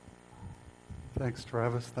Thanks,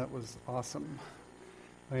 Travis. That was awesome.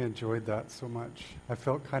 I enjoyed that so much. I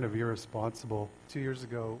felt kind of irresponsible. 2 years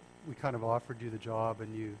ago, we kind of offered you the job,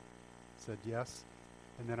 and you said yes.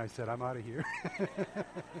 And then I said, I'm out of here.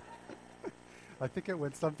 I think it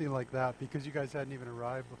went something like that because you guys hadn't even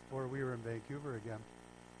arrived before we were in Vancouver again.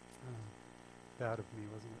 Bad of me,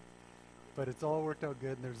 wasn't it? But it's all worked out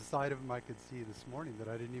good, and there's a side of him I could see this morning that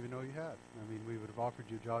I didn't even know you had. I mean, we would have offered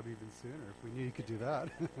you a job even sooner if we knew you could do that.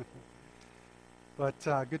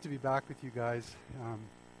 But good to be back with you guys.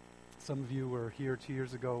 Some of you were here 2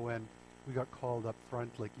 years ago when we got called up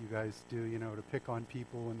front like you guys do, you know, to pick on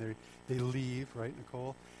people when they leave, right,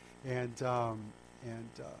 Nicole? And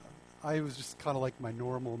I was just kind of like my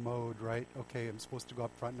normal mode, right? Okay, I'm supposed to go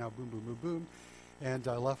up front now, boom, boom, boom, boom. And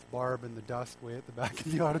I left Barb in the dust way at the back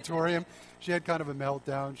of the auditorium. She had kind of a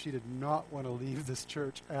meltdown. She did not want to leave this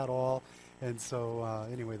church at all. And so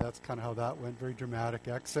anyway, that's kind of how that went, very dramatic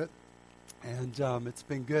exit. And it's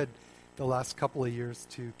been good the last couple of years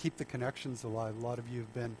to keep the connections alive. A lot of you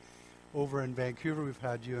have been over in Vancouver. We've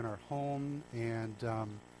had you in our home. And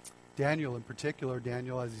Daniel in particular,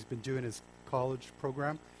 Daniel, as he's been doing his college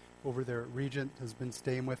program over there at Regent, has been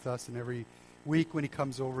staying with us. And every week when he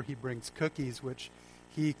comes over, he brings cookies, which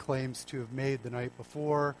he claims to have made the night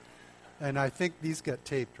before. And I think these get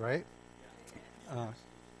taped, right?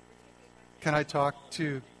 Can I talk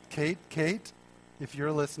to Kate? Kate, if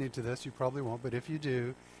you're listening to this, you probably won't, but if you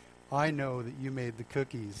do, I know that you made the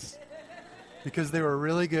cookies because they were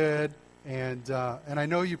really good. And I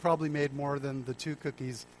know you probably made more than the 2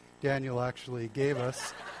 cookies Daniel actually gave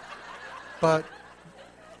us. But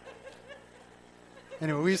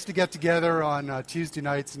anyway, we used to get together on Tuesday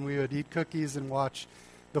nights, and we would eat cookies and watch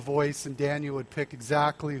The Voice, and Daniel would pick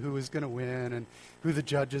exactly who was going to win and who the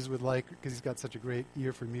judges would like because he's got such a great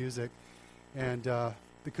ear for music. And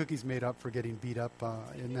the cookies made up for getting beat up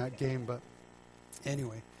in that game. But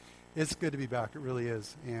anyway, it's good to be back. It really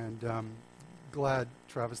is. And glad,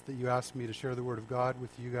 Travis, that you asked me to share the Word of God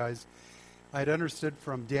with you guys. I had understood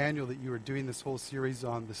from Daniel that you were doing this whole series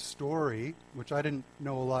on the story, which I didn't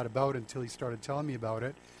know a lot about until he started telling me about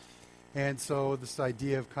it. And so this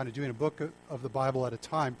idea of kind of doing a book of the Bible at a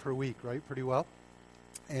time per week, right, pretty well.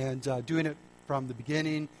 And doing it from the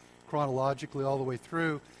beginning, chronologically all the way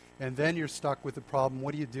through. And then you're stuck with the problem,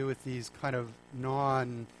 what do you do with these kind of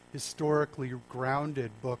non-historically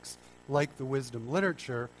grounded books like the wisdom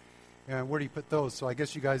literature? And where do you put those? So I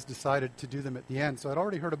guess you guys decided to do them at the end. So I'd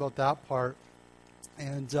already heard about that part.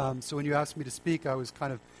 And so when you asked me to speak, I was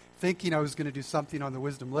kind of thinking I was going to do something on the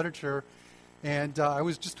wisdom literature. And I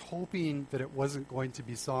was just hoping that it wasn't going to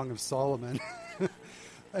be Song of Solomon.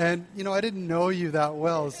 And, you know, I didn't know you that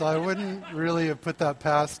well, so I wouldn't really have put that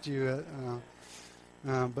past you.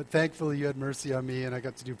 But thankfully you had mercy on me, and I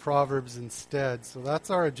got to do Proverbs instead. So that's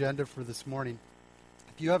our agenda for this morning.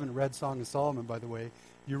 If you haven't read Song of Solomon, by the way,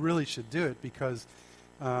 you really should do it because,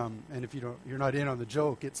 and if you're not in on the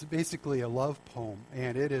joke, it's basically a love poem,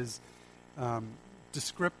 and it is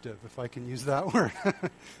descriptive, if I can use that word. I'm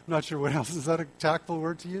not sure what else. Is that a tactful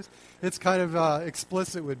word to use? It's kind of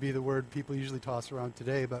explicit would be the word people usually toss around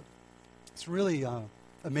today, but it's really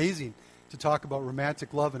amazing to talk about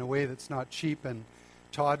romantic love in a way that's not cheap and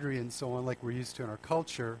tawdry and so on like we're used to in our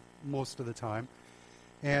culture most of the time.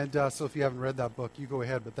 And so if you haven't read that book, you go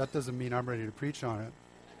ahead, but that doesn't mean I'm ready to preach on it.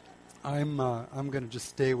 I'm going to just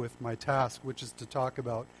stay with my task, which is to talk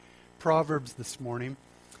about Proverbs this morning.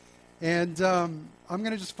 And I'm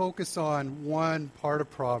going to just focus on one part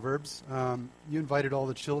of Proverbs. You invited all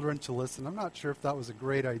the children to listen. I'm not sure if that was a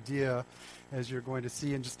great idea, as you're going to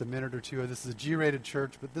see in just a minute or two. This is a G-rated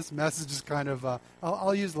church, but this message is kind of,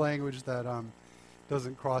 I'll use language that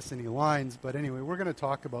doesn't cross any lines. But anyway, we're going to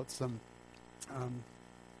talk about some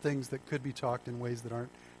things that could be talked in ways that aren't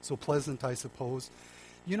so pleasant, I suppose.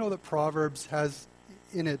 You know that Proverbs has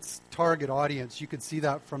in its target audience, you could see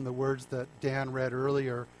that from the words that Dan read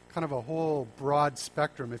earlier, kind of a whole broad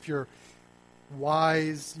spectrum. If you're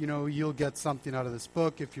wise, you know, you'll get something out of this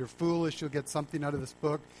book. If you're foolish, you'll get something out of this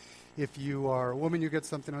book. If you are a woman, you get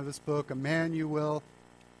something out of this book. A man, you will.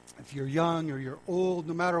 If you're young or you're old,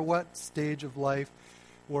 no matter what stage of life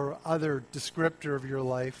or other descriptor of your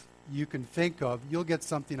life you can think of, you'll get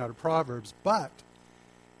something out of Proverbs. But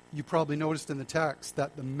you probably noticed in the text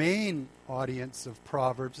that the main audience of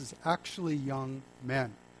Proverbs is actually young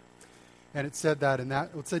men. And it said that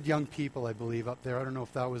it said young people, I believe, up there. I don't know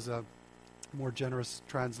if that was a more generous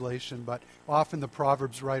translation, but often the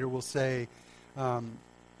Proverbs writer will say,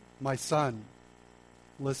 my son,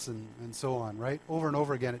 listen, and so on, right? Over and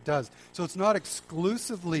over again it does. So it's not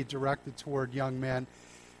exclusively directed toward young men,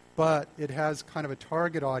 but it has kind of a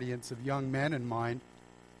target audience of young men in mind.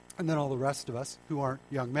 and then all the rest of us who aren't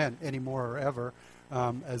young men anymore or ever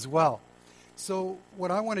as well. So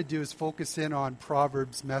what I want to do is focus in on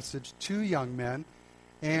Proverbs' message to young men,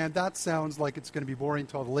 and that sounds like it's going to be boring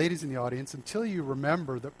to all the ladies in the audience until you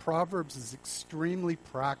remember that Proverbs is extremely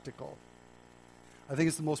practical. I think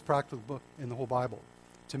it's the most practical book in the whole Bible,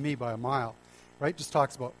 to me, by a mile, right? Just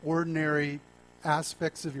talks about ordinary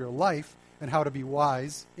aspects of your life and how to be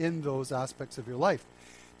wise in those aspects of your life.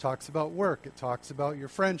 It talks about work. It talks about your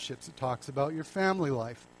friendships. It talks about your family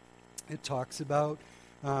life. It talks about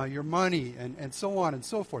your money, and so on and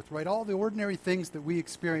so forth, right? All the ordinary things that we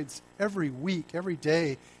experience every week, every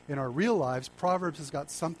day in our real lives, Proverbs has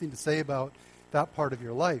got something to say about that part of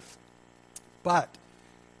your life. But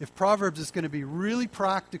if Proverbs is going to be really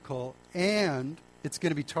practical and it's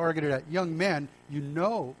going to be targeted at young men, you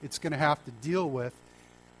know it's going to have to deal with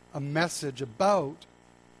a message about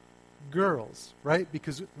girls, right?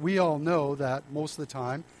 Because we all know that most of the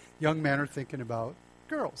time young men are thinking about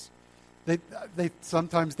girls. They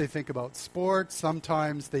sometimes they think about sports,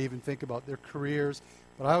 sometimes they even think about their careers.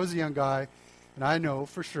 But I was a young guy, and I know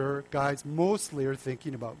for sure guys mostly are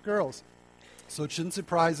thinking about girls. So it shouldn't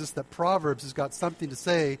surprise us that Proverbs has got something to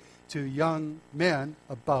say to young men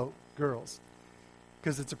about girls,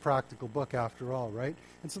 because it's a practical book after all, right?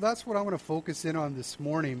 And so that's what I want to focus in on this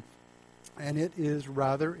morning, and it is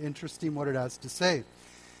rather interesting what it has to say.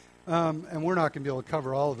 And we're not going to be able to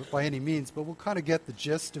cover all of it by any means, but we'll kind of get the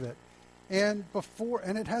gist of it. And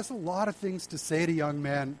it has a lot of things to say to young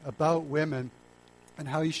men about women and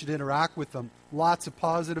how you should interact with them. Lots of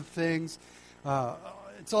positive things.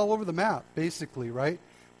 It's all over the map, basically, right?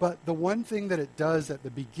 But the one thing that it does at the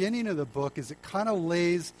beginning of the book is it kind of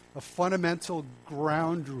lays a fundamental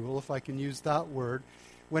ground rule, if I can use that word,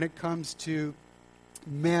 when it comes to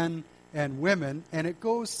men and women. And it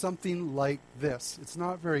goes something like this. It's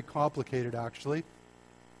not very complicated, actually.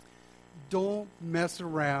 Don't mess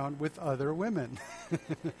around with other women.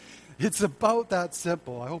 It's about that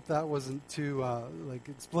simple. I hope that wasn't too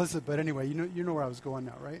explicit, but anyway, you know where I was going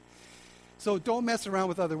now, right? So don't mess around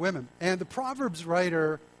with other women. And the Proverbs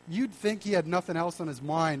writer, you'd think he had nothing else on his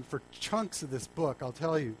mind for chunks of this book, I'll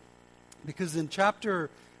tell you. Because in chapter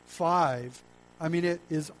 5, it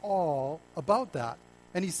is all about that.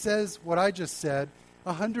 And he says what I just said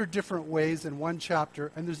 100 different ways in one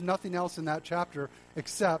chapter, and there's nothing else in that chapter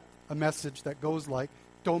except a message that goes like,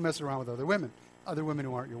 don't mess around with other women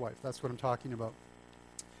who aren't your wife. That's what I'm talking about.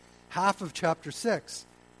 Half of chapter 6,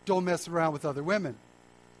 don't mess around with other women.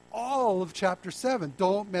 All of chapter 7,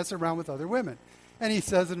 don't mess around with other women. And he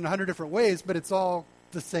says it in 100 different ways, but it's all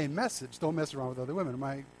the same message. Don't mess around with other women. Am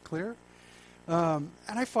I clear? And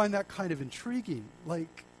I find that kind of intriguing.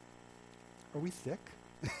 Like, are we thick?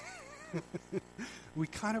 We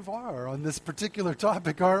kind of are on this particular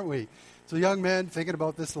topic, aren't we? So young men thinking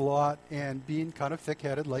about this a lot and being kind of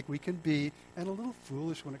thick-headed like we can be, and a little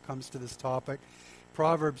foolish when it comes to this topic.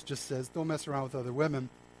 Proverbs just says, don't mess around with other women.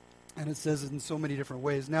 And it says it in so many different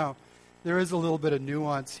ways. Now, there is a little bit of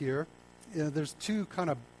nuance here. There's two kind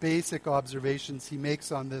of basic observations he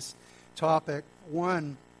makes on this topic.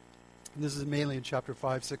 One, and this is mainly in chapter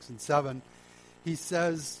 5, 6, and 7, he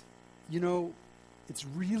says, it's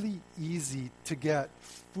really easy to get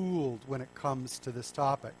fooled when it comes to this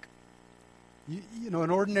topic. An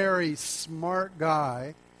ordinary smart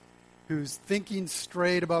guy who's thinking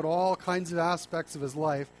straight about all kinds of aspects of his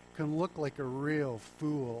life can look like a real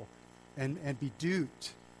fool and be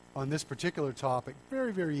duped on this particular topic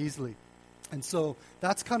very, very easily. And so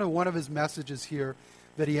that's kind of one of his messages here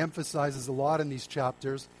that he emphasizes a lot in these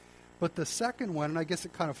chapters. But the second one, and I guess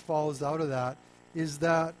it kind of follows out of that, is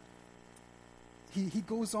that he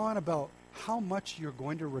goes on about how much you're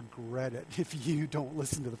going to regret it if you don't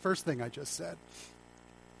listen to the first thing I just said.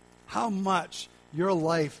 How much your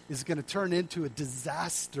life is going to turn into a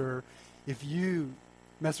disaster if you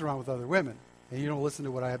mess around with other women and you don't listen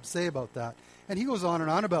to what I have to say about that. And he goes on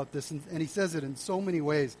about this, and he says it in so many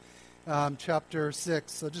ways. Chapter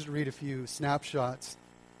 6, I'll just read a few snapshots.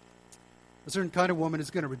 A certain kind of woman is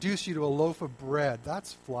going to reduce you to a loaf of bread.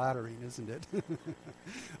 That's flattering, isn't it?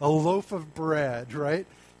 A loaf of bread, right?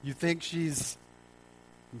 You think she's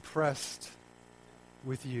impressed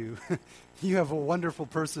with you. You have a wonderful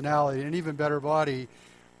personality, an even better body,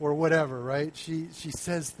 or whatever, right? She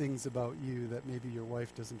says things about you that maybe your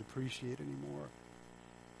wife doesn't appreciate anymore.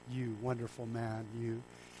 You, wonderful man, you.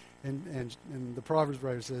 And the Proverbs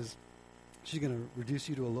writer says, she's going to reduce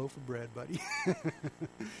you to a loaf of bread, buddy.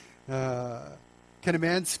 Can a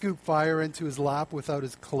man scoop fire into his lap without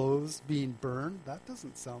his clothes being burned? That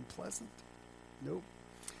doesn't sound pleasant. Nope.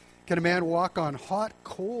 Can a man walk on hot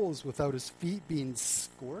coals without his feet being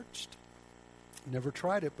scorched? Never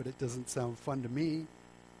tried it, but it doesn't sound fun to me.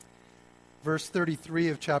 Verse 33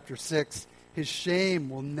 of chapter 6, his shame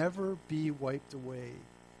will never be wiped away.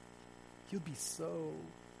 He'll be so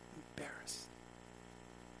embarrassed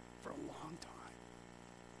for a long time.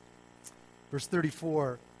 Verse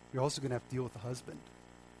 34, you're also going to have to deal with the husband.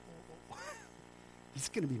 He's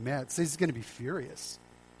going to be mad. It says he's going to be furious.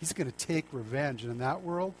 He's going to take revenge. And in that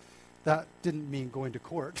world, that didn't mean going to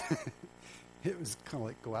court. It was kind of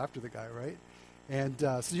like go after the guy, right? And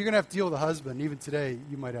so you're going to have to deal with the husband. Even today,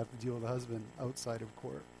 you might have to deal with the husband outside of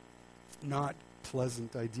court. Not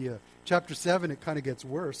pleasant idea. Chapter 7, it kind of gets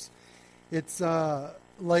worse. It's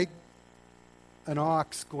like an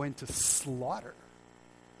ox going to slaughter.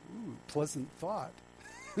 Ooh, pleasant thought.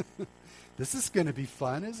 This is going to be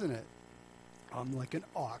fun, isn't it? I'm like an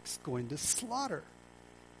ox going to slaughter.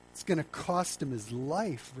 It's going to cost him his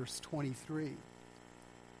life, verse 23.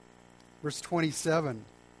 Verse 27,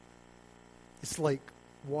 it's like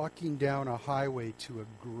walking down a highway to a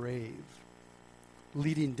grave,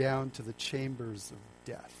 leading down to the chambers of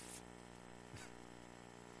death.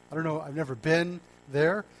 I don't know, I've never been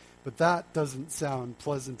there, but that doesn't sound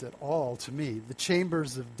pleasant at all to me. The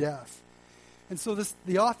chambers of death. And so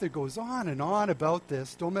the author goes on and on about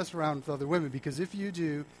this. Don't mess around with other women, because if you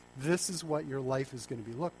do, this is what your life is going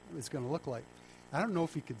to look like. I don't know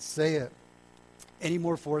if he could say it any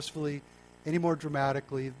more forcefully, any more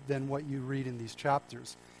dramatically than what you read in these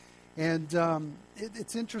chapters. And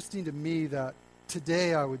it's interesting to me that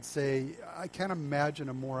today I would say I can't imagine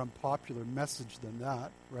a more unpopular message than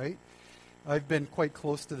that, right? I've been quite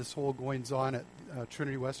close to this whole goings-on at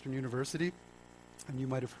Trinity Western University, and you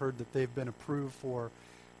might have heard that they've been approved for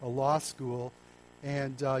a law school.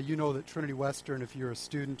 And you know that Trinity Western, if you're a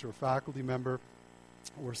student or faculty member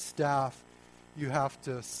or staff, you have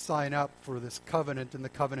to sign up for this covenant, and the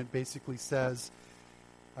covenant basically says,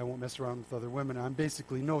 I won't mess around with other women. I'm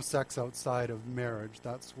basically no sex outside of marriage.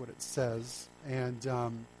 That's what it says. And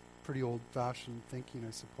pretty old-fashioned thinking,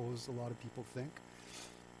 I suppose a lot of people think.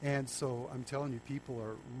 And so I'm telling you, people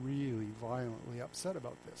are really violently upset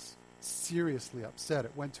about this. Seriously upset.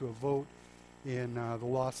 It went to a vote in the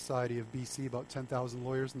Law Society of BC, about 10,000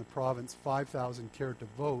 lawyers in the province, 5,000 cared to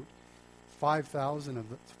vote. 4,000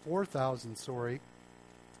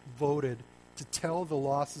 voted to tell the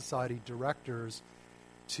Law Society directors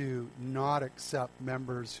to not accept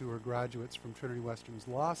members who are graduates from Trinity Western's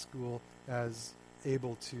law school as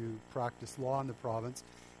able to practice law in the province,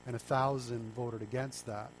 and 1,000 voted against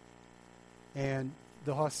that. And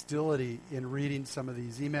the hostility in reading some of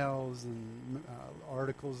these emails and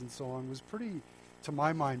articles and so on was pretty, to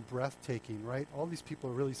my mind, breathtaking, right? All these people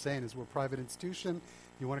are really saying is we're a private institution.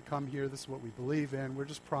 You want to come here, this is what we believe in. We're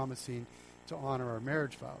just promising to honor our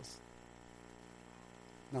marriage vows.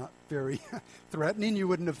 Not very threatening, you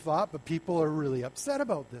wouldn't have thought, but people are really upset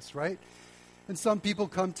about this, right? And some people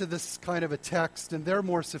come to this kind of a text, and they're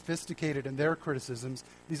more sophisticated in their criticisms.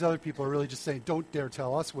 These other people are really just saying, don't dare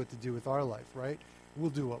tell us what to do with our life, right?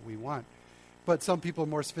 We'll do what we want. But some people are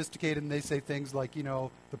more sophisticated, and they say things like, you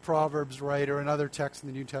know, the Proverbs writer and other texts in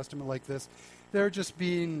the New Testament like this. They're just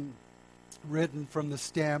being written from the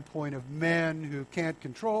standpoint of men who can't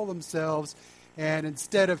control themselves, and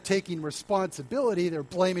instead of taking responsibility, they're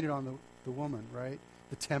blaming it on the woman, right?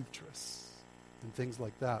 The temptress and things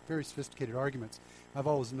like that. Very sophisticated arguments. I've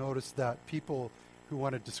always noticed that people who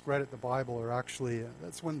want to discredit the Bible are actually,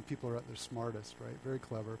 that's when people are at their smartest, right? Very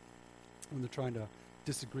clever. When they're trying to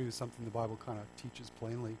disagree with something the Bible kind of teaches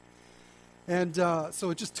plainly. And so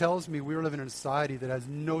it just tells me we're living in a society that has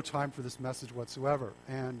no time for this message whatsoever.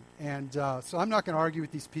 And so I'm not going to argue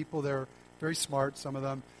with these people. They're very smart, some of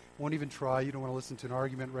them. Won't even try. You don't want to listen to an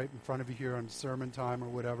argument right in front of you here on sermon time or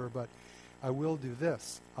whatever. But I will do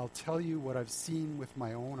this. I'll tell you what I've seen with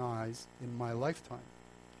my own eyes in my lifetime.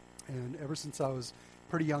 And ever since I was a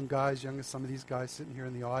pretty young guy, as young as some of these guys sitting here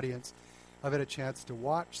in the audience, I've had a chance to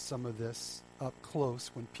watch some of this up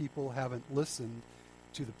close when people haven't listened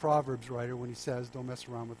to the Proverbs writer when he says, don't mess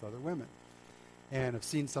around with other women. And I've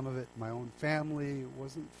seen some of it in my own family. It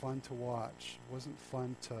wasn't fun to watch. It wasn't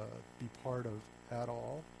fun to be part of at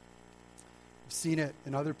all. I've seen it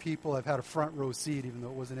in other people. I've had a front row seat, even though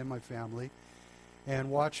it wasn't in my family, and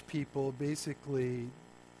watch people basically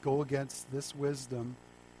go against this wisdom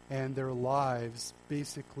and their lives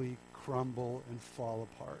basically crumble and fall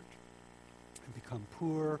apart and become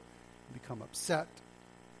poor, and become upset,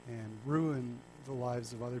 and ruin the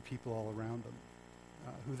lives of other people all around them,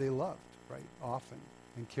 who they loved, right, often,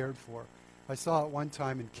 and cared for. I saw it one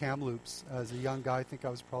time in Kamloops as a young guy. I think I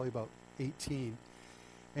was probably about 18.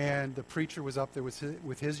 And the preacher was up there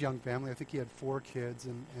with his young family. I think he had 4 kids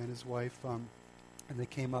and his wife. And they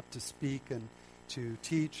came up to speak. And to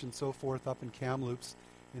teach and so forth up in Kamloops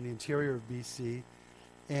in the interior of BC.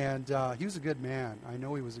 And he was a good man. I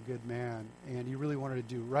know he was a good man. And he really wanted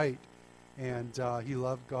to do right. And he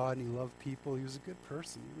loved God and he loved people. He was a good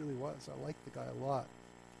person. He really was. I liked the guy a lot.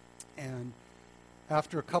 And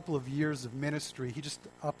after a couple of years of ministry, he just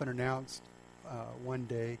up and announced one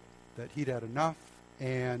day that he'd had enough,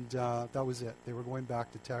 and that was it. They were going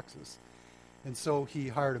back to Texas. And so he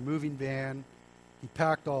hired a moving van. He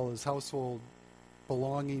packed all his household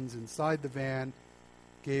belongings inside the van,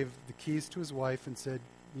 gave the keys to his wife, and said,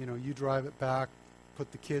 you drive it back,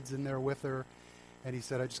 put the kids in there with her. And he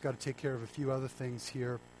said, I just got to take care of a few other things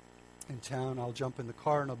here in town. I'll jump in the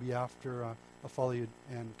car, and I'll be after. I'll follow you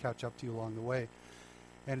and catch up to you along the way.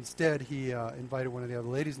 And instead, he invited one of the other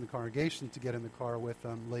ladies in the congregation to get in the car with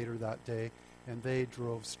them later that day, and they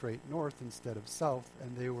drove straight north instead of south,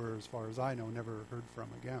 and they were, as far as I know, never heard from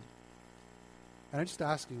again. And I'm just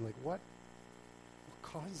asking, what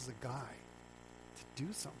causes a guy to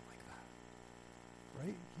do something like that,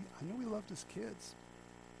 right? I know he loved his kids,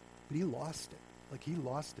 but he lost it. He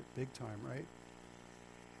lost it big time, right?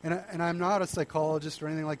 And I'm not a psychologist or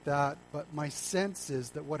anything like that, but my sense is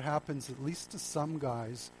that what happens, at least to some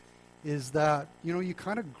guys, is that, you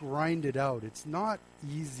kind of grind it out. It's not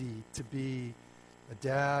easy to be a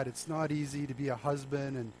dad. It's not easy to be a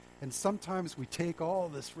husband. And sometimes we take all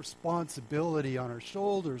this responsibility on our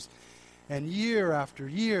shoulders. And year after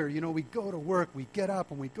year, we go to work, we get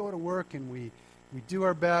up and we go to work and we do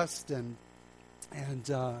our best and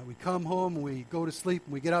we come home and we go to sleep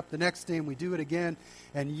and we get up the next day and we do it again.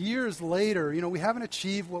 And years later, we haven't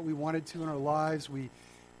achieved what we wanted to in our lives. We're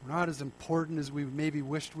not as important as we maybe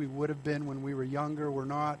wished we would have been when we were younger. We're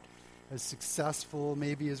not as successful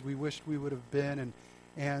maybe as we wished we would have been.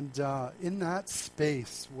 And in that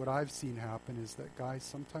space, what I've seen happen is that guys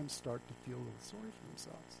sometimes start to feel a little sorry for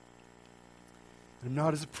themselves. I'm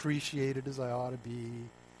not as appreciated as I ought to be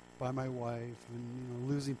by my wife, and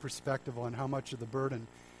losing perspective on how much of the burden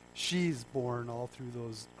she's borne all through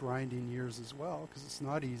those grinding years as well, because it's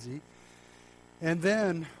not easy. And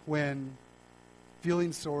then when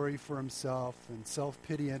feeling sorry for himself and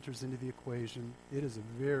self-pity enters into the equation, it is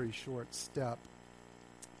a very short step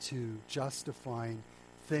to justifying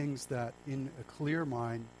things that in a clear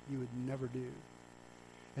mind you would never do.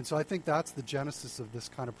 And so I think that's the genesis of this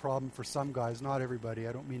kind of problem for some guys, not everybody,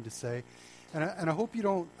 I don't mean to say. And I hope you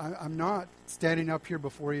don't, I'm not standing up here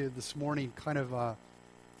before you this morning kind of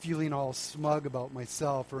feeling all smug about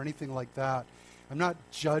myself or anything like that. I'm not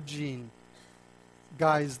judging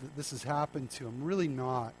guys that this has happened to. I'm really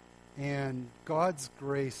not. And God's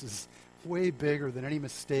grace is way bigger than any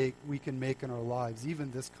mistake we can make in our lives,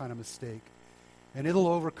 even this kind of mistake. And it'll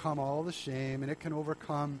overcome all the shame, and it can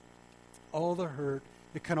overcome all the hurt.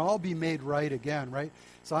 It can all be made right again, right?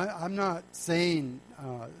 So I'm not saying,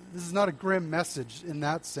 this is not a grim message in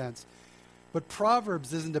that sense, but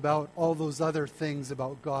Proverbs isn't about all those other things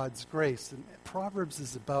about God's grace. And Proverbs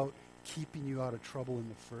is about keeping you out of trouble in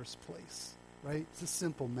the first place, right? It's a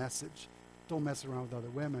simple message. Don't mess around with other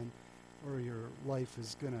women, or your life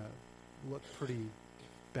is going to look pretty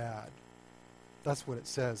bad. That's what it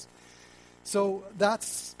says. So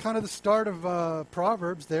that's kind of the start of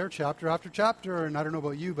Proverbs there, chapter after chapter. And I don't know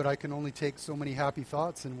about you, but I can only take so many happy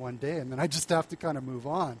thoughts in one day, and then I just have to kind of move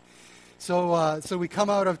on. So we come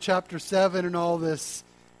out of chapter 7 and all this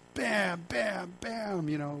bam, bam, bam,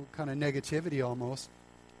 kind of negativity almost.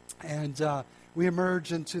 And we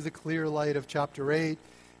emerge into the clear light of chapter 8.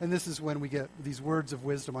 And this is when we get these words of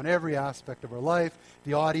wisdom on every aspect of our life.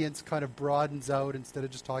 The audience kind of broadens out instead of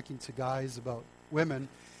just talking to guys about women.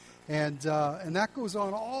 And that goes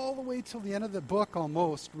on all the way till the end of the book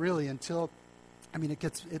almost, really, until,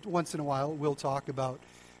 it once in a while we'll talk about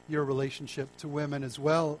your relationship to women as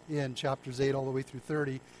well in chapters 8 all the way through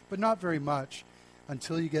 30, but not very much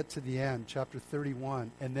until you get to the end, chapter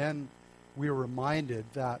 31. And then we're reminded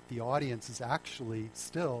that the audience is actually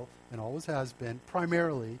still, and always has been,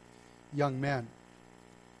 primarily young men.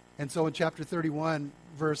 And so in chapter 31,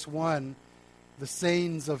 verse 1, the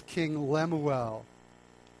sayings of King Lemuel.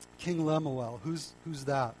 King Lemuel, who's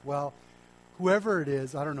that? Well, whoever it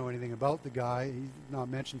is, I don't know anything about the guy. He's not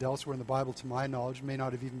mentioned elsewhere in the Bible to my knowledge. May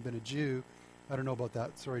not have even been a Jew. I don't know about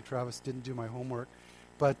that. Sorry, Travis, didn't do my homework.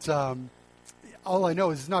 But all I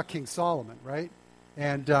know is it's not King Solomon, right?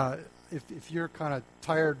 And if you're kind of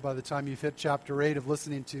tired by the time you've hit chapter 8 of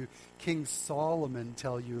listening to King Solomon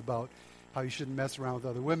tell you about how you shouldn't mess around with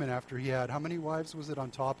other women after he had, how many wives was it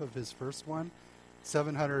on top of his first one?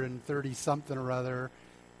 730 something or other.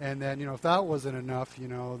 And then, if that wasn't enough,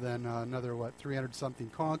 then another, 300-something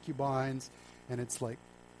concubines. And it's like,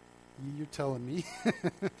 you're telling me?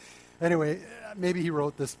 Anyway, maybe he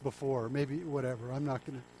wrote this before. Maybe whatever. I'm not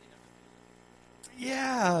going to.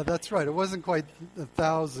 Yeah, that's right. It wasn't quite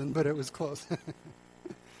 1,000, but it was close.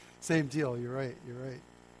 Same deal. You're right.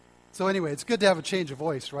 So anyway, it's good to have a change of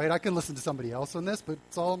voice, right? I can listen to somebody else on this, but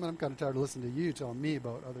Solomon, I'm kind of tired of listening to you telling me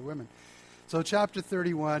about other women. So chapter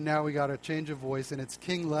 31, now we got a change of voice, and it's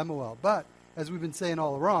King Lemuel. But as we've been saying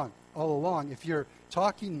all along, if you're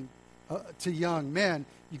talking to young men,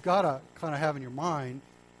 you got to kind of have in your mind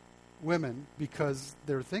women, because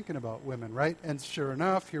they're thinking about women, right? And sure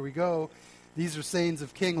enough, here we go. These are sayings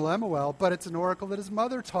of King Lemuel, but it's an oracle that his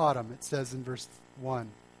mother taught him, it says in verse 1.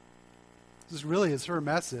 This really is her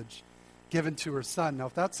message given to her son. Now,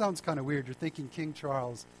 if that sounds kind of weird, you're thinking King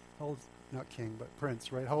Charles, not king, but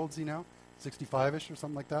prince, right? How old is he now? 65-ish or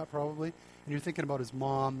something like that, probably. And you're thinking about his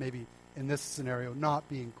mom, maybe in this scenario, not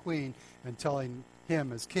being queen and telling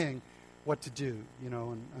him as king what to do,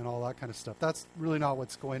 and all that kind of stuff. That's really not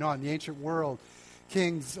what's going on. In the ancient world,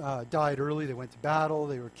 kings died early. They went to battle.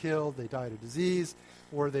 They were killed. They died of disease,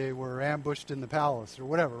 or they were ambushed in the palace or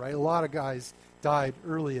whatever, right? A lot of guys died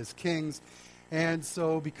early as kings. And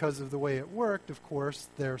so because of the way it worked, of course,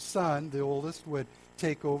 their son, the oldest, would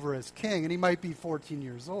take over as king, and he might be 14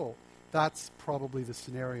 years old. That's probably the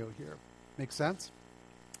scenario here. Make sense?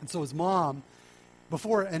 And so his mom,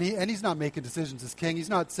 he's not making decisions as king. He's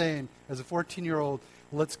not saying, as a 14-year-old,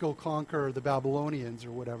 let's go conquer the Babylonians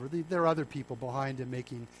or whatever. There are other people behind him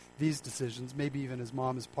making these decisions. Maybe even his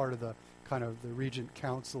mom is part of the kind of the regent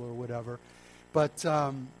council or whatever. But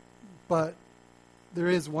there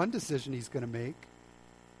is one decision he's going to make,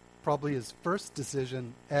 probably his first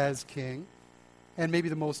decision as king, and maybe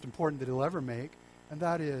the most important that he'll ever make, and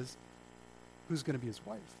that is who's going to be his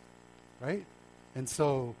wife, right? And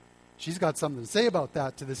so she's got something to say about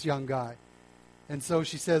that to this young guy. And so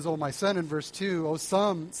she says, "Oh, my son," in verse 2, "Oh,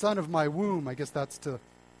 son of my womb." I guess that's to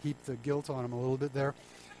heap the guilt on him a little bit there.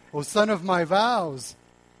 "Oh, son of my vows,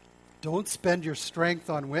 don't spend your strength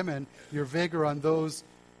on women, your vigor on those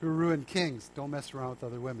who ruin kings." Don't mess around with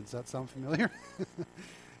other women. Does that sound familiar?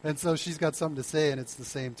 And so she's got something to say, and it's the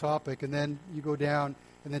same topic. And then you go down,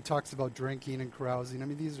 and then talks about drinking and carousing. I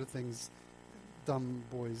mean, these are things dumb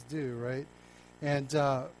boys do, right? And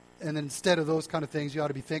then instead of those kind of things, you ought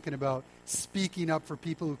to be thinking about speaking up for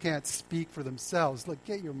people who can't speak for themselves. Like,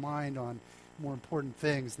 get your mind on more important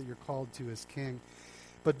things that you're called to as king.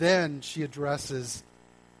 But then she addresses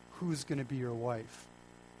who's going to be your wife,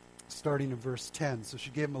 starting in verse 10. So she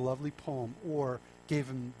gave him a lovely poem, or gave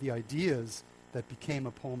him the ideas that became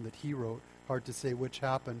a poem that he wrote. Hard to say which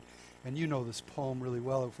happened. And you know this poem really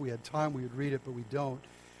well. If we had time, we would read it, but we don't.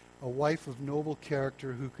 "A wife of noble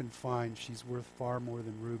character who can find, she's worth far more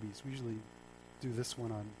than rubies." We usually do this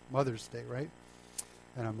one on Mother's Day, right?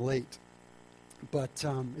 And I'm late. But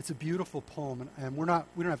it's a beautiful poem, and we don't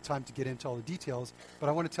have time to get into all the details, but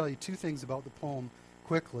I want to tell you two things about the poem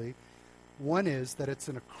quickly. One is that it's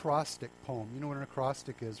an acrostic poem. You know what an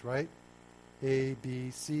acrostic is, right? A,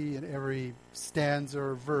 B, C, and every stanza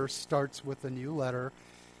or verse starts with a new letter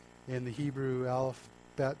in the Hebrew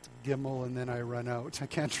alphabet, Gimel, and then I run out. I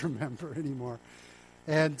can't remember anymore.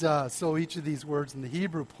 And so each of these words in the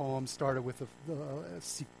Hebrew poem started with a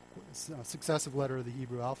successive letter of the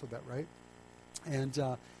Hebrew alphabet, right? And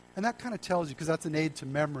that kind of tells you, because that's an aid to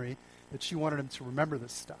memory, that she wanted him to remember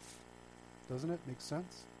this stuff. Doesn't it make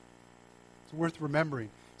sense? It's worth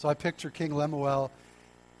remembering. So I picture King Lemuel,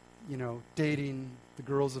 dating the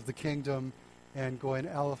girls of the kingdom and going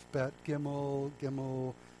alphabet, Gimel,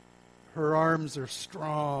 Gimel. Her arms are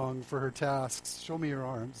strong for her tasks. Show me your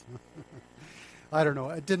arms. I don't know.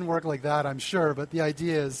 It didn't work like that, I'm sure. But the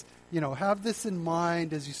idea is, have this in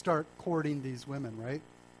mind as you start courting these women, right?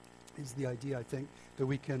 Is the idea, I think, that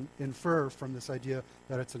we can infer from this idea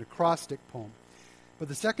that it's an acrostic poem. But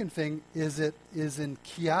the second thing is it is in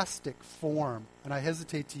chiastic form. And I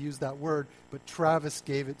hesitate to use that word, but Travis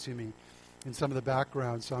gave it to me in some of the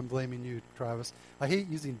background, so I'm blaming you, Travis. I hate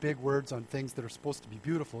using big words on things that are supposed to be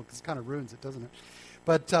beautiful, because it kind of ruins it, doesn't it?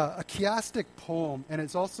 But a chiastic poem, and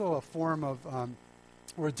it's also a form of,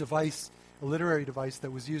 or a device, a literary device that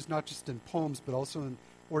was used not just in poems, but also in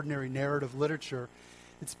ordinary narrative literature.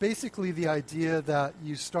 It's basically the idea that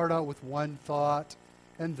you start out with one thought,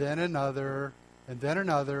 and then another,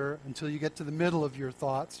 until you get to the middle of your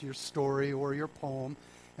thoughts, your story or your poem.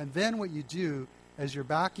 And then what you do, as you're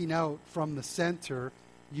backing out from the center,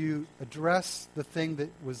 you address the thing that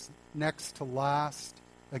was next to last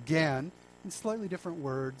again in slightly different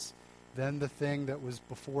words than the thing that was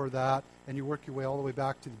before that, and you work your way all the way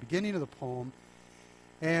back to the beginning of the poem.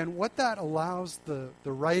 And what that allows the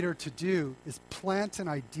writer to do is plant an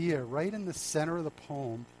idea right in the center of the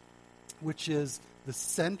poem, which is the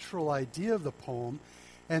central idea of the poem.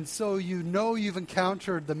 And so you know you've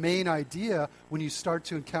encountered the main idea when you start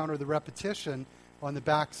to encounter the repetition on the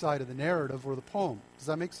back side of the narrative or the poem. Does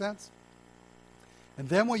that make sense? And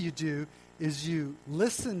then what you do is you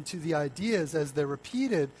listen to the ideas as they're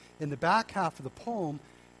repeated in the back half of the poem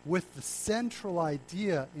with the central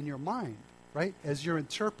idea in your mind, right? As your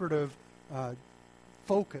interpretive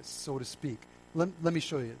focus, so to speak. Let me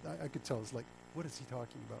show you. I could tell. It's like, what is he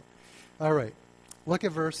talking about? All right. Look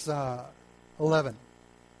at verse 11.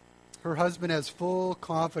 Her husband has full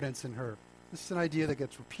confidence in her. This is an idea that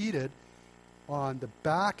gets repeated on the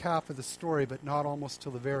back half of the story, but not almost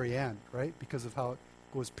till the very end, right? Because of how it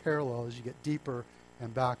goes parallel as you get deeper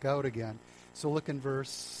and back out again. So look in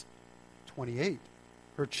verse 28.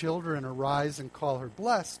 Her children arise and call her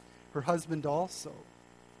blessed, her husband also.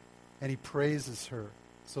 And he praises her.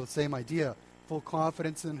 So the same idea. Full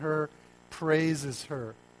confidence in her, praises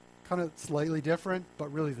her. Kind of slightly different,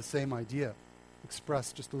 but really the same idea.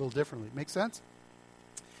 Expressed just a little differently. Make sense?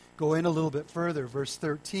 Go in a little bit further. Verse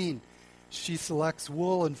 13. She selects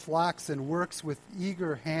wool and flax and works with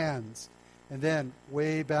eager hands. And then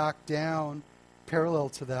way back down, parallel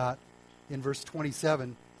to that, in verse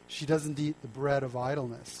 27, she doesn't eat the bread of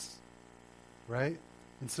idleness. Right?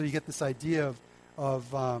 And so you get this idea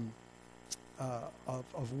of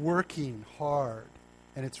working hard.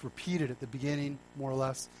 And it's repeated at the beginning, more or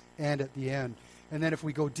less, and at the end. And then if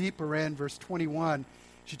we go deeper in verse 21,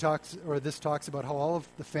 this talks about how all of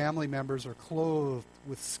the family members are clothed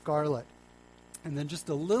with scarlet. And then just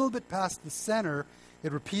a little bit past the center,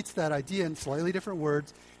 it repeats that idea in slightly different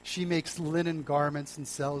words. She makes linen garments and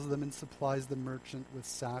sells them and supplies the merchant with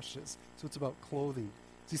sashes. So it's about clothing.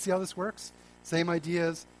 Do you see how this works? Same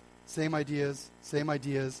ideas, same ideas, same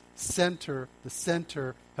ideas. The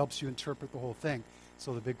center helps you interpret the whole thing.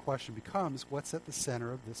 So the big question becomes, what's at the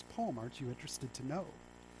center of this poem? Aren't you interested to know?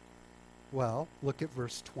 Well, look at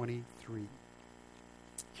verse 23.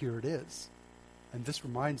 Here it is. And this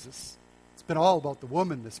reminds us, it's been all about the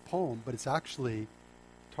woman, this poem, but it's actually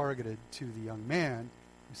targeted to the young man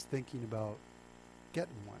who's thinking about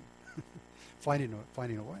getting one,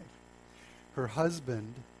 finding a wife. Her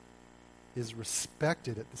husband is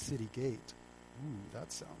respected at the city gate. Ooh,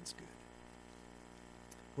 that sounds good.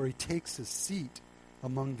 Where he takes his seat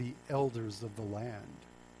among the elders of the land.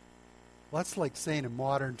 Well, that's like saying in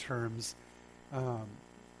modern terms,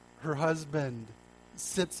 her husband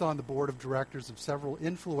sits on the board of directors of several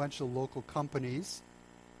influential local companies,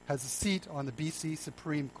 has a seat on the BC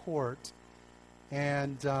Supreme Court,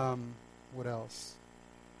 and what else?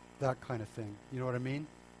 That kind of thing. You know what I mean?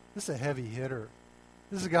 This is a heavy hitter.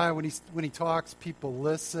 This is a guy, when he talks, people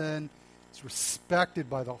listen. He's respected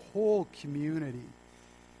by the whole community.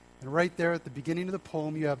 And right there at the beginning of the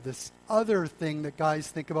poem, you have this other thing that guys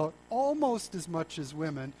think about almost as much as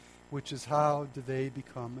women, which is how do they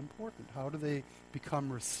become important? How do they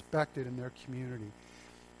become respected in their community?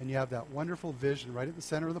 And you have that wonderful vision right at the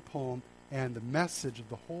center of the poem, and the message of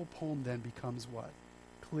the whole poem then becomes what?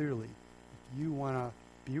 Clearly, if you want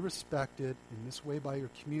to be respected in this way by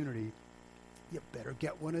your community, you better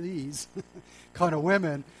get one of these kind of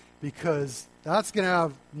women, because that's going to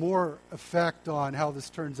have more effect on how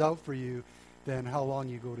this turns out for you than how long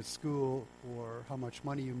you go to school or how much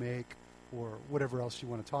money you make or whatever else you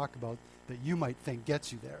want to talk about that you might think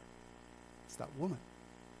gets you there. It's that woman,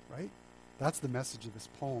 right? That's the message of this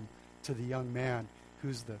poem to the young man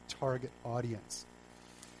who's the target audience.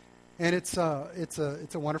 And it's a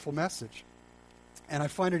wonderful message. And I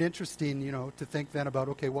find it interesting, to think then about,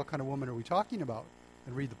 okay, what kind of woman are we talking about?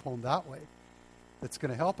 And read the poem that way. That's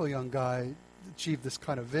going to help a young guy achieve this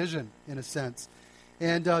kind of vision, in a sense.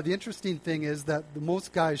 And the interesting thing is that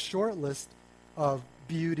most guys' short list of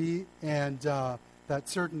beauty and that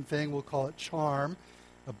certain thing, we'll call it charm,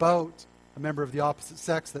 about a member of the opposite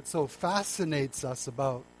sex that so fascinates us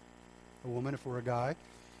about a woman, if we're a guy,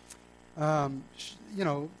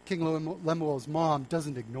 King Lemuel's mom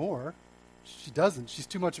doesn't ignore. She doesn't. She's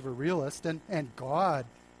too much of a realist. And God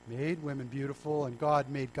made women beautiful, and God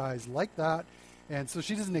made guys like that. And so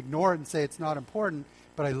she doesn't ignore it and say it's not important,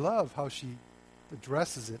 but I love how she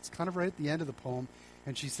addresses it. It's kind of right at the end of the poem,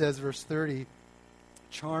 and she says, verse 30,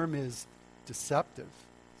 charm is deceptive.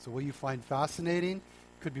 So what you find fascinating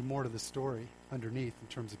could be more to the story underneath in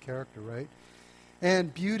terms of character, right?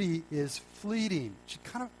 And beauty is fleeting. She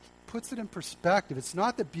kind of puts it in perspective. It's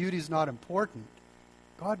not that beauty is not important.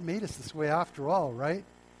 God made us this way after all, right?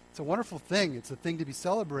 It's a wonderful thing. It's a thing to be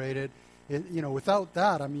celebrated. Without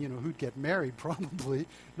that, who'd get married? Probably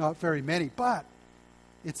not very many. But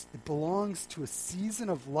it belongs to a season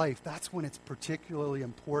of life. That's when it's particularly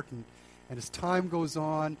important. And as time goes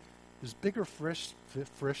on, There's bigger fish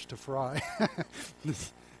to fry.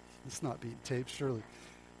 It's not being taped, surely.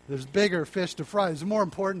 There's bigger fish to fry. There's more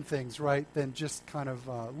important things, right, than just kind of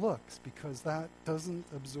looks, because that doesn't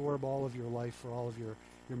absorb all of your life for all of your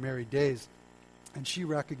married days. And she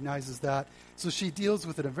recognizes that. So she deals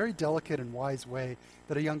with it in a very delicate and wise way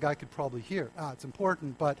that a young guy could probably hear. It's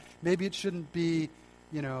important, but maybe it shouldn't be,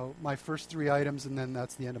 my first 3 items and then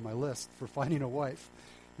that's the end of my list for finding a wife.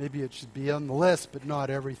 Maybe it should be on the list, but not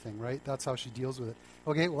everything, right? That's how she deals with it.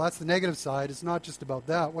 Okay, well, that's the negative side. It's not just about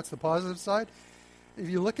that. What's the positive side? If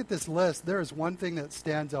you look at this list, there is one thing that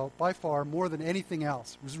stands out by far more than anything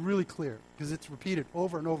else. It was really clear because it's repeated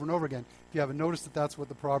over and over and over again. If you haven't noticed it, that's what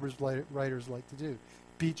the Proverbs writers like to do.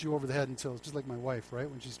 Beat you over the head until it's just like my wife, right?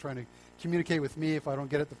 When she's trying to communicate with me, if I don't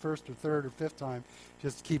get it the first or third or fifth time,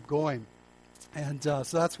 just keep going. And so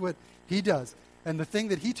that's what he does. And the thing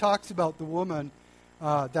that he talks about the woman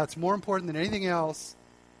that's more important than anything else,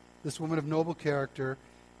 this woman of noble character,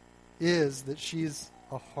 is that she's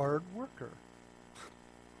a hard worker.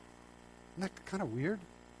 Isn't that kind of weird?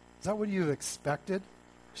 Is that what you expected?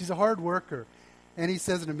 She's a hard worker. And he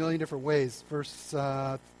says it in a million different ways. Verse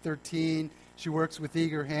 13, she works with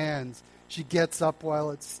eager hands. She gets up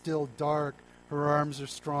while it's still dark. Her arms are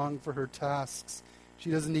strong for her tasks. She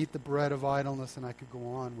doesn't eat the bread of idleness, and I could go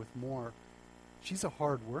on with more. She's a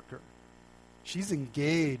hard worker. She's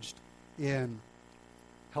engaged in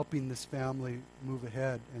helping this family move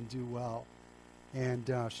ahead and do well. And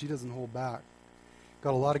she doesn't hold back.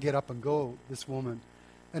 Got a lot to get up and go, this woman.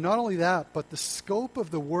 And not only that, but the scope of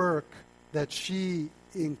the work that she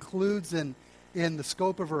includes in the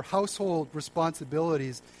scope of her household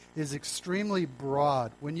responsibilities is extremely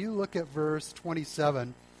broad. When you look at verse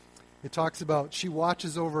 27, it talks about she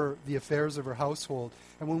watches over the affairs of her household.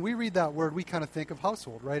 And when we read that word, we kind of think of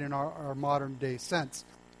household, right, in our modern day sense.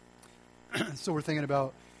 So we're thinking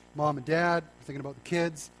about mom and dad, we're thinking about the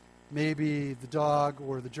kids, maybe the dog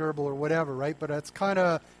or the gerbil or whatever, right? But that's kind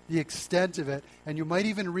of the extent of it. And you might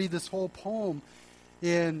even read this whole poem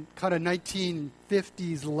in kind of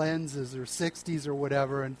 1950s lenses or 60s or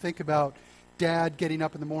whatever and think about dad getting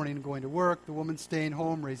up in the morning and going to work, the woman staying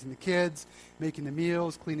home, raising the kids, making the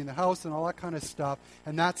meals, cleaning the house, and all that kind of stuff.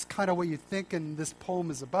 And that's kind of what you think this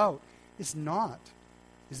poem is about. It's not.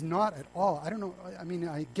 It's not at all. I don't know. I mean,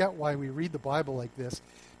 I get why we read the Bible like this,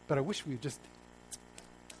 but I wish we just...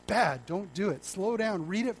 Bad. Don't do it. Slow down.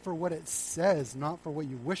 Read it for what it says, not for what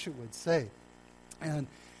you wish it would say. And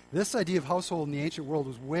this idea of household in the ancient world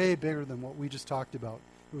was way bigger than what we just talked about.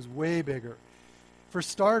 It was way bigger. For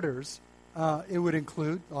starters, it would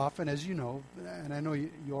include, often, as you know, and I know you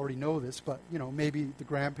already know this, but, maybe the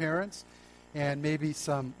grandparents and maybe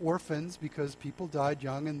some orphans because people died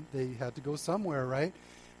young and they had to go somewhere, right?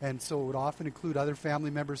 And so it would often include other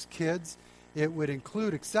family members' kids. It would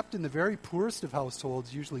include, except in the very poorest of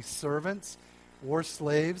households, usually servants or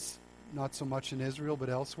slaves, not so much in Israel but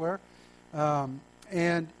elsewhere.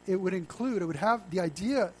 And it would have the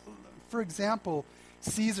idea, for example,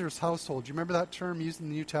 Caesar's household. Do you remember that term used in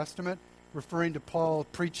the New Testament, referring to Paul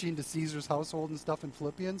preaching to Caesar's household and stuff in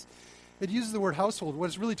Philippians? It uses the word household. What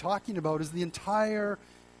it's really talking about is the entire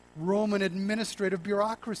Roman administrative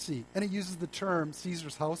bureaucracy. And it uses the term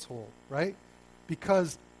Caesar's household, right?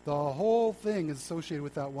 Because the whole thing is associated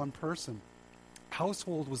with that one person.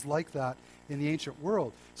 Household was like that in the ancient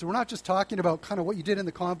world. So we're not just talking about kind of what you did in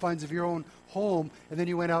the confines of your own home and then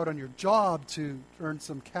you went out on your job to earn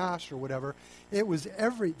some cash or whatever. It was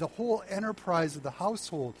the whole enterprise of the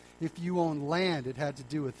household. If you owned land, it had to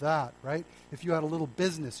do with that, right? If you had a little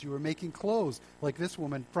business, you were making clothes like this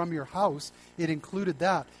woman from your house, it included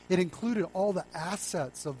that. It included all the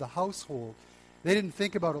assets of the household. They didn't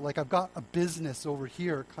think about it like I've got a business over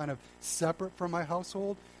here kind of separate from my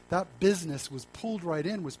household. That business was pulled right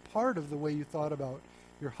in, was part of the way you thought about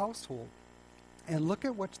your household. And look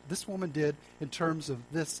at what this woman did in terms of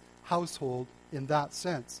this household in that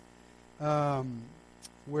sense.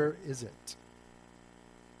 Where is it?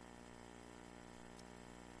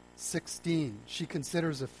 16. She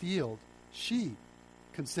considers a field. She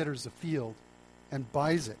considers a field and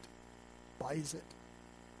buys it. Buys it.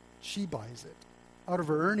 She buys it. Out of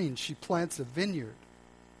her earnings, she plants a vineyard.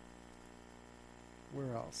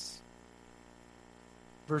 Where else?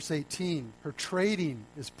 Verse 18, her trading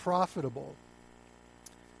is profitable.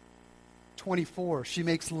 24, she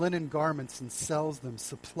makes linen garments and sells them,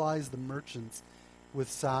 supplies the merchants with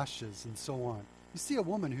sashes, and so on. You see a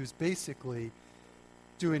woman who's basically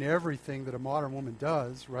doing everything that a modern woman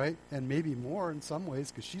does, right? And maybe more in some ways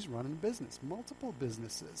because she's running a business, multiple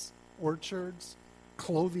businesses, orchards,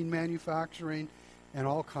 clothing manufacturing, and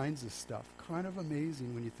all kinds of stuff. Kind of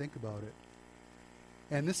amazing when you think about it.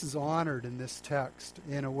 And this is honored in this text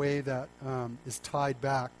in a way that is tied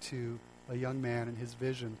back to a young man and his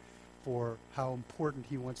vision for how important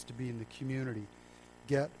he wants to be in the community.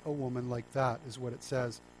 Get a woman like that is what it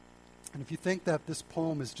says. And if you think that this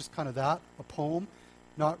poem is just kind of that, a poem,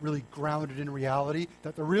 not really grounded in reality,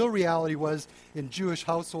 that the real reality was in Jewish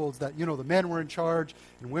households that, the men were in charge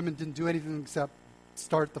and women didn't do anything except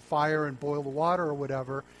start the fire and boil the water or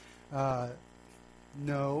whatever.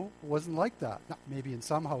 No, it wasn't like that. Not maybe in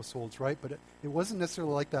some households, right? But it wasn't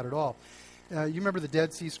necessarily like that at all. You remember the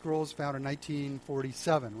Dead Sea Scrolls found in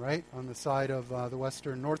 1947, right? On the side of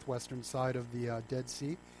the northwestern side of the Dead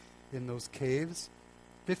Sea in those caves.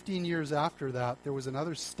 15 years after that, there was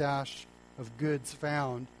another stash of goods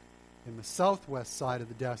found in the southwest side of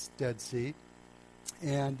the Dead Sea.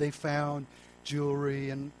 And they found jewelry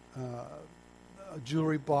and a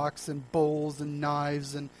jewelry box and bowls and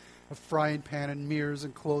knives and a frying pan and mirrors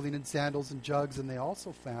and clothing and sandals and jugs. And they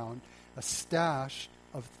also found a stash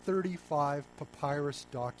of 35 papyrus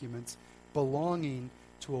documents belonging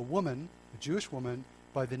to a woman, a Jewish woman,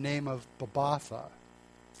 by the name of Babatha.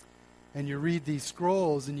 And you read these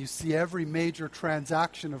scrolls and you see every major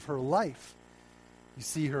transaction of her life. You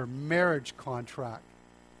see her marriage contract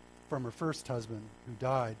from her first husband who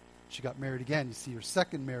died. She got married again. You see her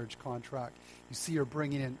second marriage contract. You see her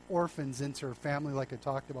bringing in orphans into her family like I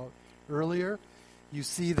talked about earlier. You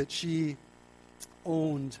see that she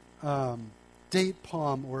owned date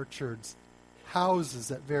palm orchards,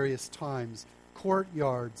 houses at various times,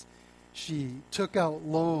 courtyards. She took out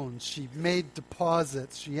loans. She made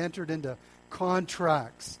deposits. She entered into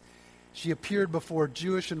contracts. She appeared before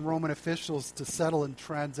Jewish and Roman officials to settle and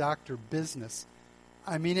transact her business.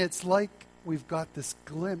 I mean, it's like we've got this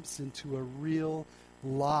glimpse into a real,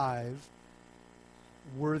 live,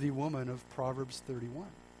 worthy woman of Proverbs 31,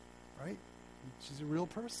 right? She's a real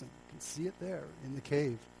person. You can see it there in the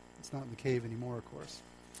cave. It's not in the cave anymore, of course.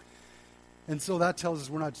 And so that tells us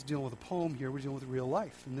we're not just dealing with a poem here, we're dealing with real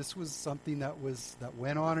life. And this was something that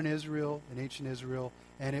went on in Israel, in ancient Israel,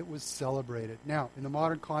 and it was celebrated. Now, in the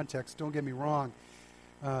modern context, don't get me wrong,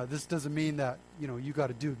 this doesn't mean that, you got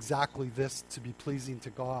to do exactly this to be pleasing to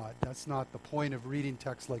God. That's not the point of reading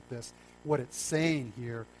texts like this. What it's saying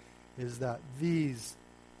here is that these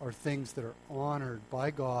are things that are honored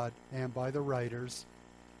by God and by the writers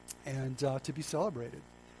and to be celebrated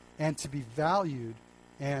and to be valued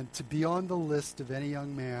and to be on the list of any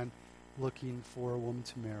young man looking for a woman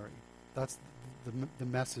to marry. That's the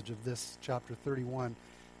message of this chapter 31,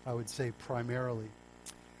 I would say, primarily.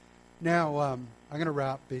 Now, I'm going to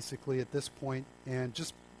wrap basically at this point and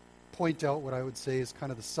just point out what I would say is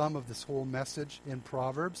kind of the sum of this whole message in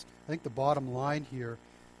Proverbs. I think the bottom line here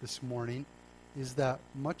this morning is that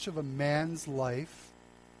much of a man's life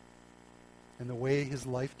and the way his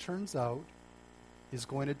life turns out is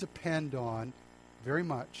going to depend on very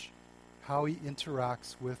much how he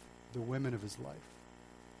interacts with the women of his life,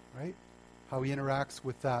 right? How he interacts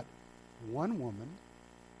with that one woman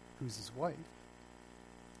who's his wife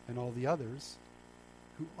and all the others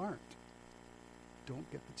who aren't. Don't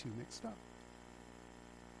get the two mixed up.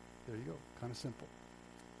 There you go. Kind of simple.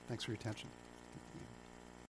 Thanks for your attention.